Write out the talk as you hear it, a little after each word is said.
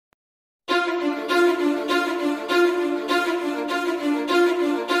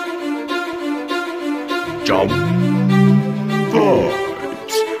Jump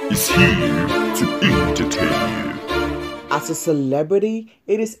Vibes is here to entertain you. As a celebrity,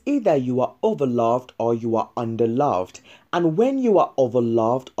 it is either you are overloved or you are underloved. And when you are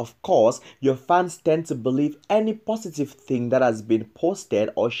overloved, of course, your fans tend to believe any positive thing that has been posted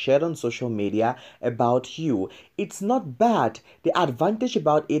or shared on social media about you. It's not bad. The advantage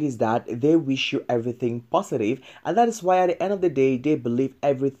about it is that they wish you everything positive, and that is why at the end of the day, they believe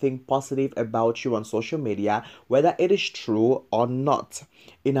everything positive about you on social media, whether it is true or not.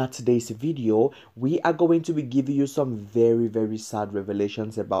 In our today's video, we are going to be giving you some very sad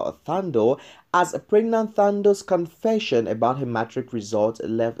revelations about Thando, as pregnant Thando's confession about her matric results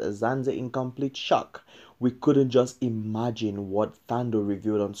left Xanza in complete shock. We couldn't just imagine what Thando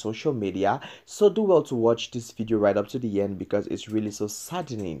revealed on social media, so do well to watch this video right up to the end because it's really so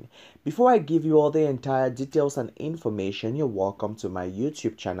saddening. Before I give you all the entire details and information, you're welcome to my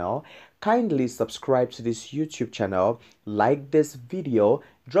YouTube channel. Kindly subscribe to this YouTube channel, like this video,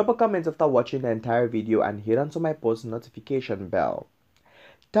 drop a comment after watching the entire video, and hit onto my post notification bell.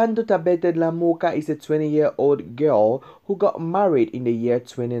 Thando Dlamuka is a 20-year-old girl who got married in the year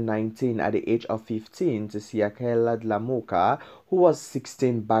 2019 at the age of 15 to Siyacela Dlamuka, who was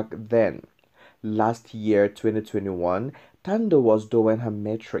 16 back then. Last year, 2021, Thando was doing her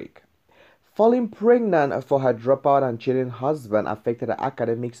matric. Falling pregnant for her dropout and cheating husband affected her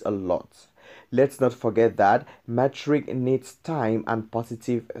academics a lot. Let's not forget that matric needs time and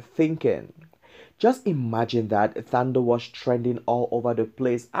positive thinking. Just imagine that Thando was trending all over the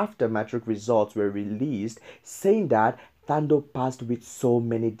place after matric results were released, saying that Thando passed with so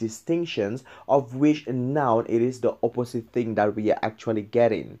many distinctions, of which now it is the opposite thing that we are actually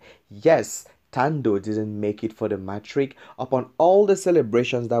getting. Yes, Thando didn't make it for the matric upon all the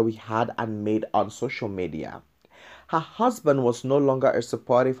celebrations that we had and made on social media. Her husband was no longer a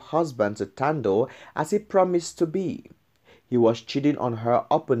supportive husband to Thando as he promised to be. He was cheating on her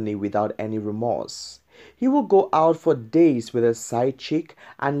openly without any remorse. He would go out for days with a side chick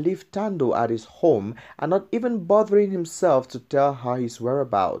and leave Thando at his home and not even bothering himself to tell her his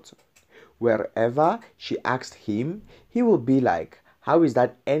whereabouts. Wherever she asked him, he would be like, "How is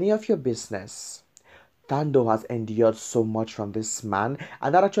that any of your business?" Thando has endured so much from this man,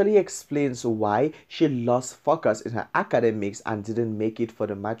 and that actually explains why she lost focus in her academics and didn't make it for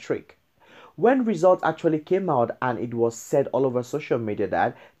the matric. When results actually came out and it was said all over social media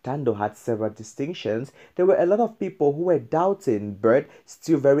that Thando had several distinctions, there were a lot of people who were doubting but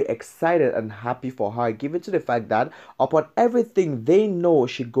still very excited and happy for her, given to the fact that upon everything they know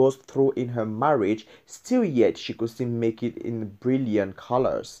she goes through in her marriage, still yet she could still make it in brilliant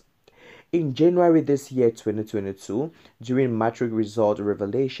colors. In January this year 2022, during matric result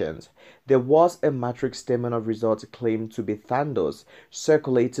revelations, there was a matric statement of results claimed to be Thando's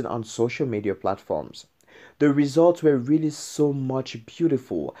circulating on social media platforms. The results were really so much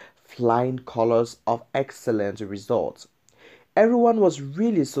beautiful, flying colors of excellent results. Everyone was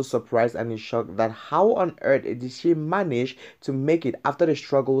really so surprised and in shock that how on earth did she manage to make it after the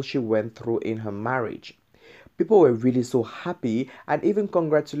struggle she went through in her marriage. People were really so happy and even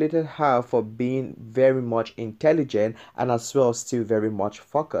congratulated her for being very much intelligent and as well still very much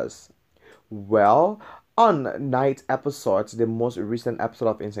focused. Well, on night episodes, the most recent episode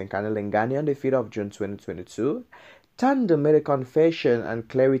of Insencane Lengane on the 5th of June 2022, Thando made a confession and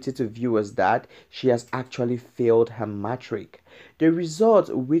clarity to viewers that she has actually failed her matric. The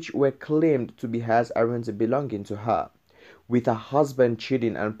results which were claimed to be hers aren't belonging to her. With her husband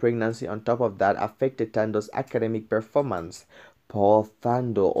cheating and pregnancy on top of that affected Thando's academic performance. Poor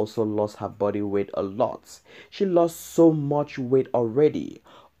Thando also lost her body weight a lot. She lost so much weight already.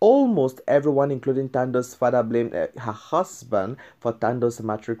 Almost everyone, including Thando's father, blamed her husband for Thando's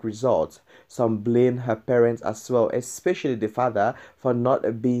matric results. Some blamed her parents as well, especially the father, for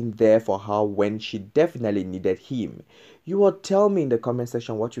not being there for her when she definitely needed him. You will tell me in the comment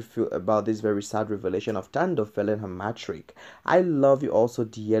section what you feel about this very sad revelation of Thando failing her matric. I love you also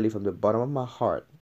dearly from the bottom of my heart.